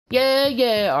Yeah,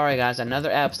 yeah. Alright, guys,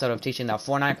 another episode of teaching the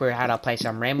Fortnite queer how to play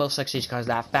some Rainbow Six Siege because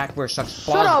that fact we're such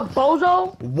Shut up,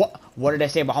 bozo! What did I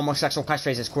say about homosexual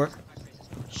catchphrases, queer?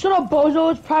 Shut up,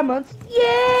 bozo, it's Pride Month.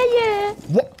 Yeah!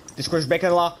 What? This queer's breaking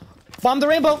the law. Bomb the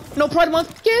rainbow! No Pride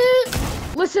Month!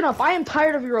 Yeah! Listen up, I am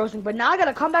tired of your roasting, but now I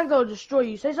gotta come back to destroy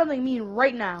you. Say something mean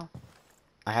right now.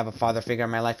 I have a father figure in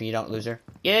my life and you don't, loser.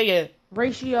 Yeah, yeah.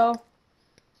 Ratio.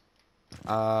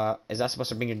 Is that supposed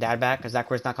to bring your dad back? Because that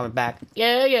queer's not coming back.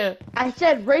 Yeah, yeah. I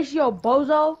said ratio,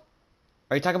 bozo.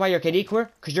 Are you talking about your KD,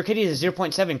 queer? Because your KD is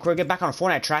 0.7. Queer, get back on a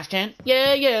Fortnite trash can.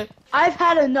 Yeah, yeah. I've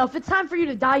had enough. It's time for you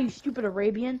to die, you stupid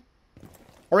Arabian.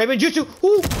 Arabian Jutsu!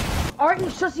 Ooh! Alright, you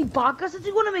sussy baka. Since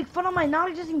you want to make fun of my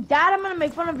non-existing dad, I'm gonna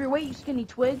make fun of your weight, you skinny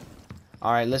twig.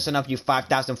 Alright, listen up, you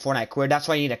 5,000 Fortnite queer. That's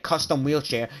why you need a custom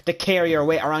wheelchair to carry your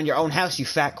weight around your own house, you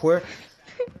fat queer.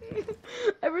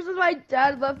 Ever since my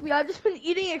dad left me, I've just been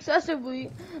eating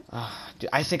excessively. Dude,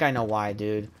 I think I know why,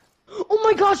 dude. Oh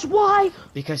my gosh, why?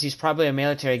 Because he's probably a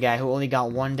military guy who only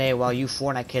got one day while you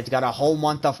Fortnite kids got a whole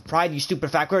month of pride, you stupid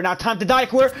fat queer. Now time to die,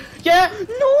 queer. Yeah!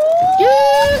 No!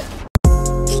 Yeah!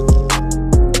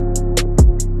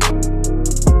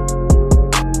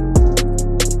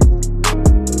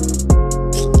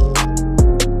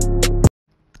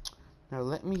 Now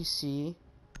let me see.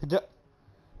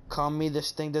 Call me,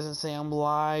 this thing doesn't say I'm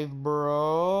live,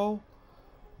 bro.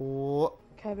 What?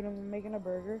 Kevin, I'm making a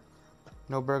burger.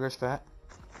 No burgers, fat.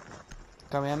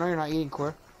 Come here, I know you're not eating,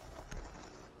 queer.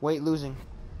 Wait, losing.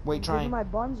 Wait, trying. My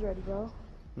bun's ready, bro.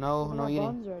 No, no eating.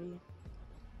 My bun's ready.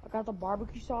 I got the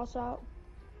barbecue sauce out.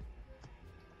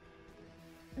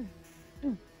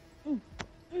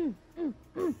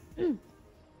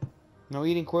 No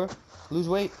eating, queer. Lose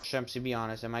weight. Shumsy, be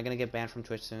honest. Am I gonna get banned from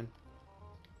Twitch soon?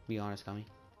 Be honest, Gummy.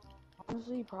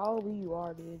 Honestly, probably you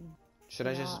are, dude. Should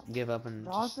I just give up and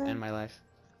just end my life?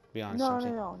 Be honest, No,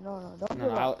 Shumsy. No, don't No,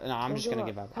 give up. no, I'm just gonna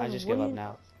give up. I just give up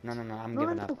now. No, I'm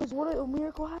giving up. Because what a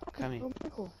miracle happened. Cummy.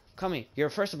 Cummy,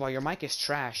 first of all, your mic is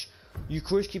trash. You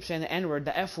queers keep saying the N-word,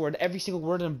 the F-word, every single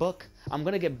word in the book. I'm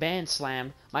gonna get banned,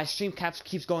 slammed. My stream caps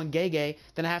keeps going gay.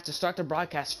 Then I have to start the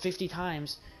broadcast 50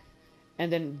 times.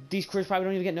 And then these queers probably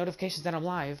don't even get notifications that I'm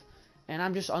live. And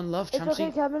I'm just unloved, Chumsy. It's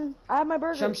okay, Kevin. I have my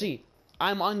burger. Chumsy,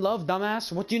 I'm unloved,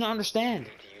 dumbass. What do you not understand?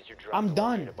 I'm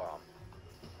done.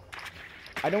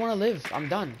 I don't want to live. I'm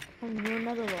done. You're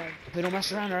another love. We don't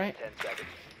mess around, alright?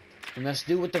 We must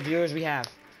do with the viewers we have.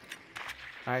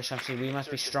 Alright, Shumsy, we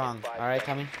must be strong. Alright,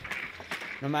 Tommy?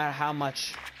 No matter how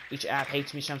much each app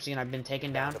hates me, Shumsy, and I've been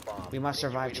taken down, we must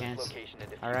survive, Chance.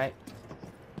 Alright?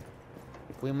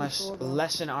 We must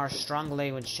lessen our strong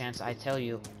language, Chance, I tell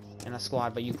you, in a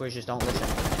squad, but you queers just don't listen.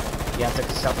 You have to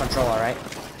self-control, alright?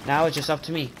 Now it's just up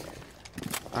to me.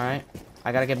 Alright?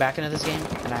 I gotta get back into this game,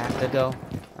 and I have to go.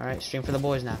 Alright, stream for the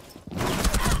boys now.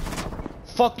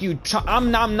 Fuck you,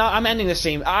 I'm ending the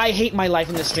stream. I hate my life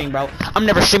in this stream, bro. I'm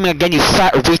never streaming again, you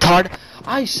fat retard.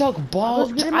 I suck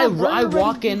balls. I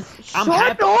walk in, I'm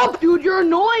happy. Shut up, dude, you're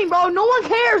annoying, bro. No one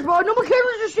cares, bro. No one cares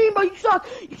about your stream, bro. You suck.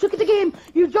 You suck at the game.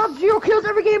 You drop 0 kills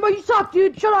every game, bro. You suck,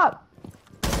 dude. Shut up.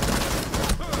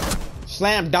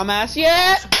 Slam, dumbass.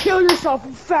 Yeah! Kill yourself,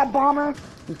 you fat bomber.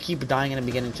 You keep dying in the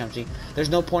beginning, Chumsy. There's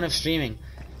no point of streaming.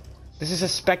 This is a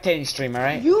spectating stream,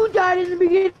 alright? You died in the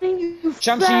beginning, you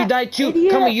Chumsy, you died too.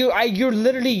 Idiot. Come on,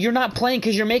 you're not playing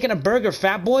because you're making a burger,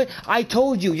 fat boy. I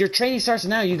told you, your training starts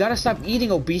now. You gotta stop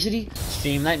eating obesity.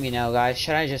 Stream, let me know, guys.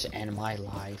 Should I just end my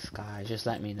life, guys? Just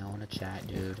let me know in the chat,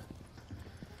 dude.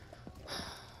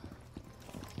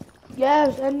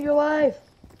 Yes, end your life.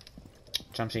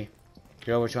 Chumsy,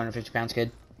 you're over 250 pounds,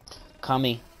 kid.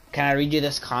 Cummy, can I read you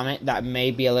this comment that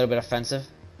may be a little bit offensive?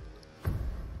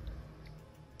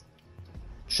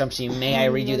 Shumsy, may I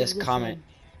read you this comment?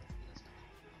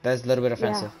 That's a little bit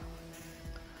offensive. Yeah.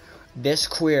 This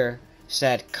queer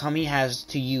said Cummy has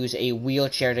to use a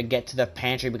wheelchair to get to the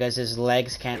pantry because his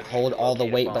legs can't hold all the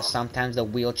weight, but sometimes the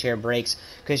wheelchair breaks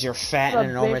because you're fat and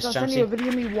enormous, Shumsy. I'll send you a video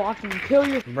of me walking. Kill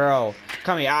you. Bro,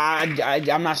 Cummy,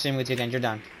 I'm not streaming with you again. You're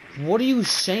done. What are you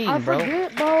saying, bro? I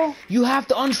forget, bro. You have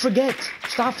to unforget.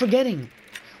 Stop forgetting.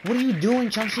 What are you doing,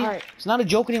 Chumsy? Right. It's not a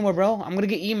joke anymore, bro. I'm gonna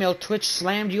get emailed. Twitch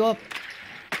slammed you up.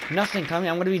 Nothing, Cummy.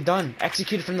 I'm gonna be done.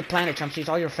 Executed from the planet, Chumsy. It's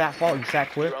all your fat fault, you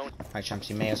fat queer. Alright,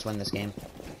 Chumsy, may us win this game.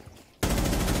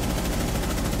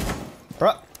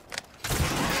 Bro.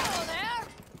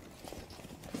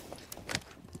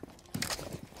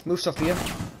 Move, Sophia.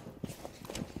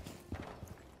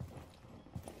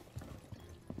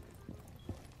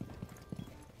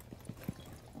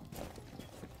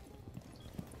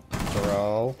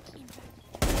 Bro.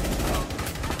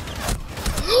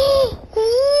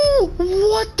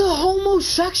 What the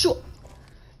homosexual?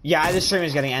 Yeah, this stream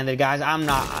is getting ended, guys. I'm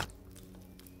not.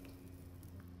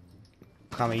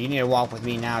 Come on, you need to walk with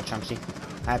me now, Chumsy.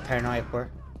 I have paranoia for.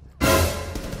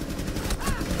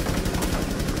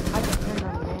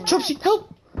 Chumsy,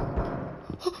 help!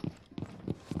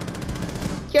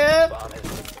 Yeah.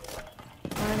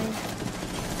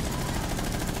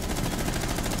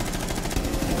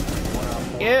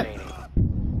 Yeah.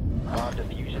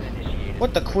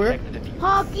 What the queer?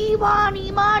 Hockey,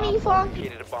 money, funky.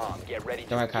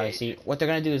 Don't worry, Kylie. See, what they're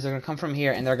gonna do is they're gonna come from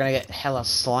here and they're gonna get hella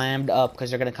slammed up because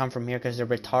they're gonna come from here because they're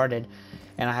retarded.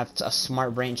 And I have a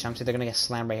smart brain, Chumsy. They're gonna get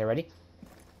slammed right here. Ready?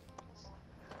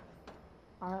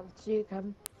 Alright, let's see it,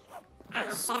 Kevin.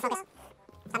 Slam,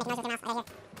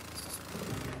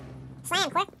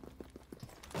 quick.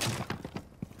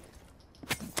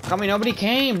 Tell me nobody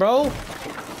came, bro.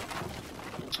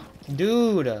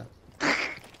 Dude.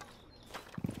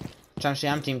 Chumsy,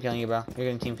 I'm team killing you, bro. You're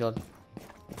getting team killed.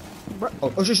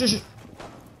 Oh, shit.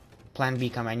 Plan B,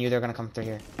 come. I knew they were gonna come through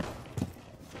here.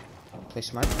 Play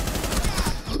smart.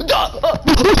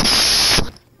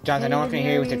 Jonathan, no one can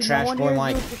hear you with your trash boy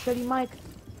mic.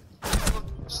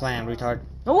 Slam, retard.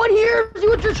 No one hears you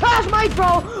with your trash mic,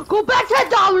 bro. Go back to that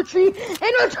Dollar Tree and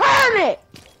return it.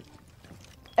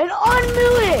 And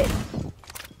unmute it.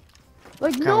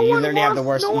 Like Come no on, you one literally have the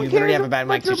wants, worst. no You one literally have cares a bad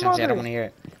mic, about your too, Chumsy. I don't mother. want to hear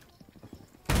it.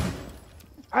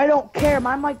 I don't care.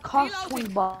 My mic costs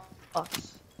 $20.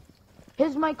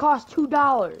 His mic costs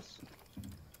 $2.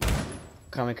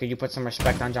 Come on, could you put some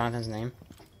respect on Jonathan's name?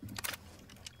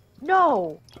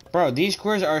 No. Bro, these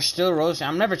queers are still roasting.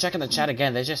 I'm never checking the chat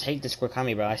again. They just hate this queer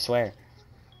Kami, bro. I swear.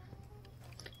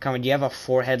 Come on, do you have a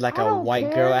forehead like I a don't white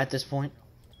care. girl at this point?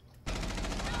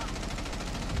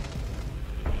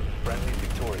 Friendly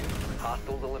victorious.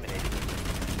 Hostiles eliminated.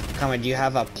 Come on, do you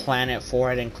have a planet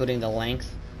forehead including the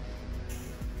length?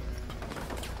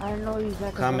 I don't know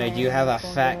exactly. Come on, do you have a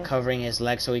fat covering his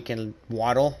leg so he can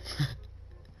waddle?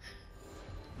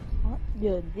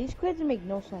 Dude, these quids make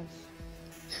no sense.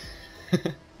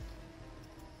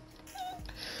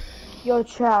 Yo,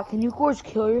 chat, can you of course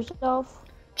kill yourself?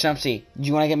 Chumsy, do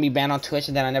you want to get me banned on Twitch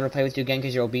and then I never play with you again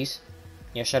because you're obese?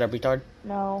 Yeah, shut up, retard.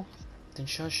 No. Then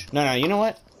shush. No, you know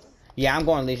what? Yeah, I'm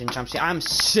going Legion, Chumsy. I'm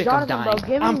sick Jonathan, of bro, dying.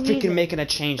 give me I'm freaking Legion. making a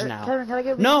change now. Kevin, can I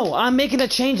get No, I'm making a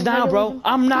change Can I now, get bro. Legion?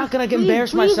 I'm not gonna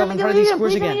embarrass myself in front of these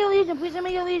squares again. Please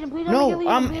make a Legion. No,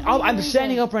 I'm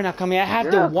standing up right now, Kami. I have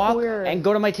You're to a walk queer. and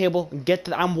go to my table and get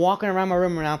to. I'm walking around my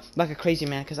room right now like a crazy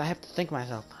man because I have to think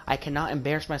myself. I cannot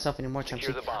embarrass myself anymore, Chumsy.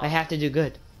 Secure the bomb. I have to do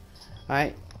good. All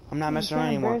right, I'm not messing around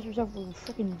anymore. Embarrass yourself with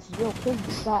freaking zero kills,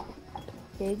 you fat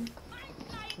pig.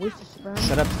 Waste of sperm.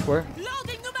 Shut up, square.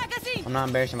 Loading new magazine. I'm not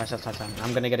embarrassing myself this time.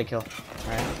 I'm gonna get a kill. All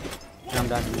right, and I'm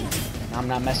done. I'm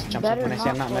not messing, Chumsy. Better When I say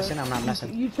I'm not not, messing, I'm not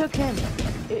messing. You took him.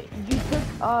 You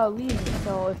took Legion.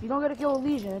 So if you don't get a kill with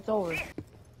Legion, it's over.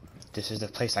 This is the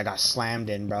place I got slammed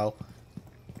in, bro.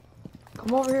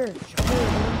 Come over here. Come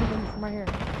here. Come right here.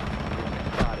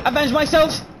 Avenge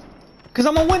myself, cause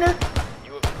I'm a winner.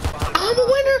 You have been spotted. I'm a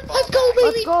winner. Let's go,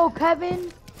 Let's baby. go,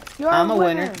 Kevin. You're I'm a a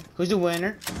winner. Who's the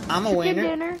winner? I'm a Chicken winner.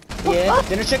 dinner. Yeah,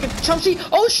 dinner chicken. Chumsy.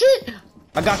 Oh shit!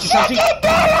 I got you, Chumsy. Chicken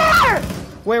dinner!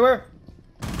 Where?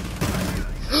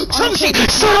 Chumsy,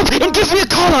 shut up and give me a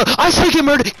call out. I say get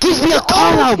murdered. Give me a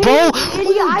call out, bro.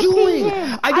 What are you doing?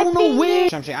 I don't know where.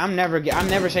 Chumsy, I'm never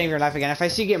saving your life again. If I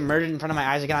see you get murdered in front of my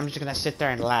eyes again, I'm just gonna sit there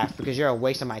and laugh because you're a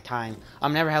waste of my time.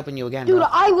 I'm never helping you again, Dude, bro.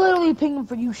 I literally pinged him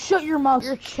for you. Shut your mouth.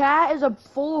 Your chat is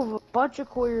full of a bunch of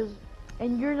queers,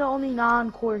 and you're the only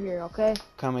non-queer here, okay?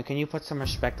 Come on, can you put some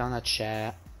respect on the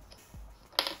chat?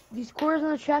 These queers in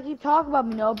the chat keep talking about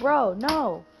me. No, bro,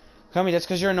 no. Come on, that's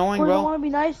because you're annoying, Queers don't bro. want to be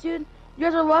nice, dude. You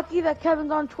guys are lucky that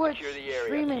Kevin's on Twitch Secure the area.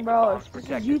 streaming, Keep bro. the bombs If this is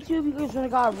protected. YouTube, you guys would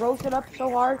have got roasted up so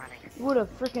hard, you would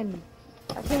have freaking...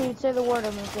 I can't even say the word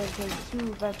I'm gonna say because it's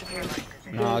too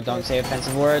offensive. No, don't say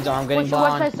offensive words or I'm getting What's your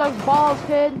blonde. website sucks balls,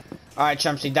 kid? Alright,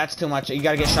 Chumsy, that's too much. You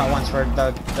gotta get shot once for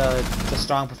the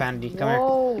strong profanity. Come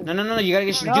No. here. No, you gotta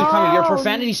get shot. No. Dude, come here. Your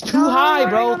profanity's too No, high, no,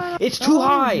 bro. no, no, It's too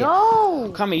high.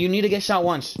 No! Come here, you need to get shot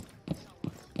once.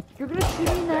 You're gonna shoot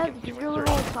me in the head because you're a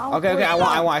little sound. Okay, I won't.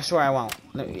 I swear I won't.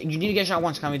 No, you need to get shot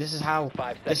once, Kami. This is how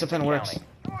 5 seconds discipline and works.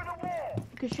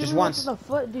 counting. Just once. The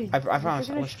foot, dude. I promise.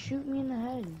 You're gonna shoot me in the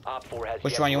head. Op 4 has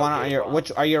Which yet one to you want? locate a bomb.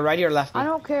 Which are you a righty or lefty? I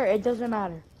don't care. It doesn't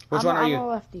matter. Which one are you? I'm a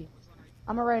lefty.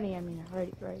 I'm a righty. I mean,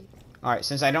 righty. Alright,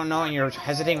 since I don't know and you're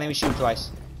hesitating, let me shoot twice.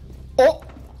 Oh,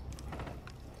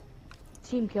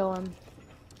 Team kill him.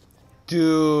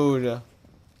 dude,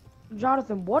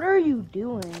 Jonathan, what are you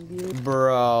doing, dude?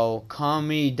 bro,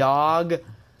 Kami, dog,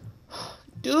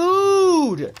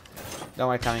 dude. Don't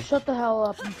worry, Kami. Shut the hell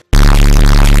up.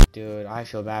 Dude, I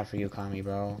feel bad for you, Kami,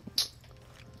 bro.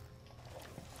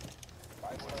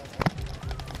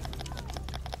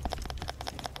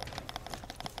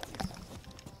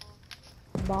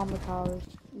 bomb the towers.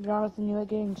 Jonathan, you like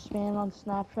getting spammed on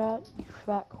Snapchat, you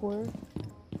fat quarter?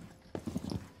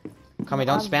 Come here,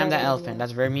 don't I'm spam that very elephant. weird.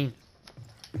 That's very mean.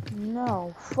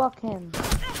 No, fuck him.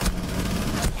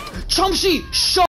 Chomsky! Shut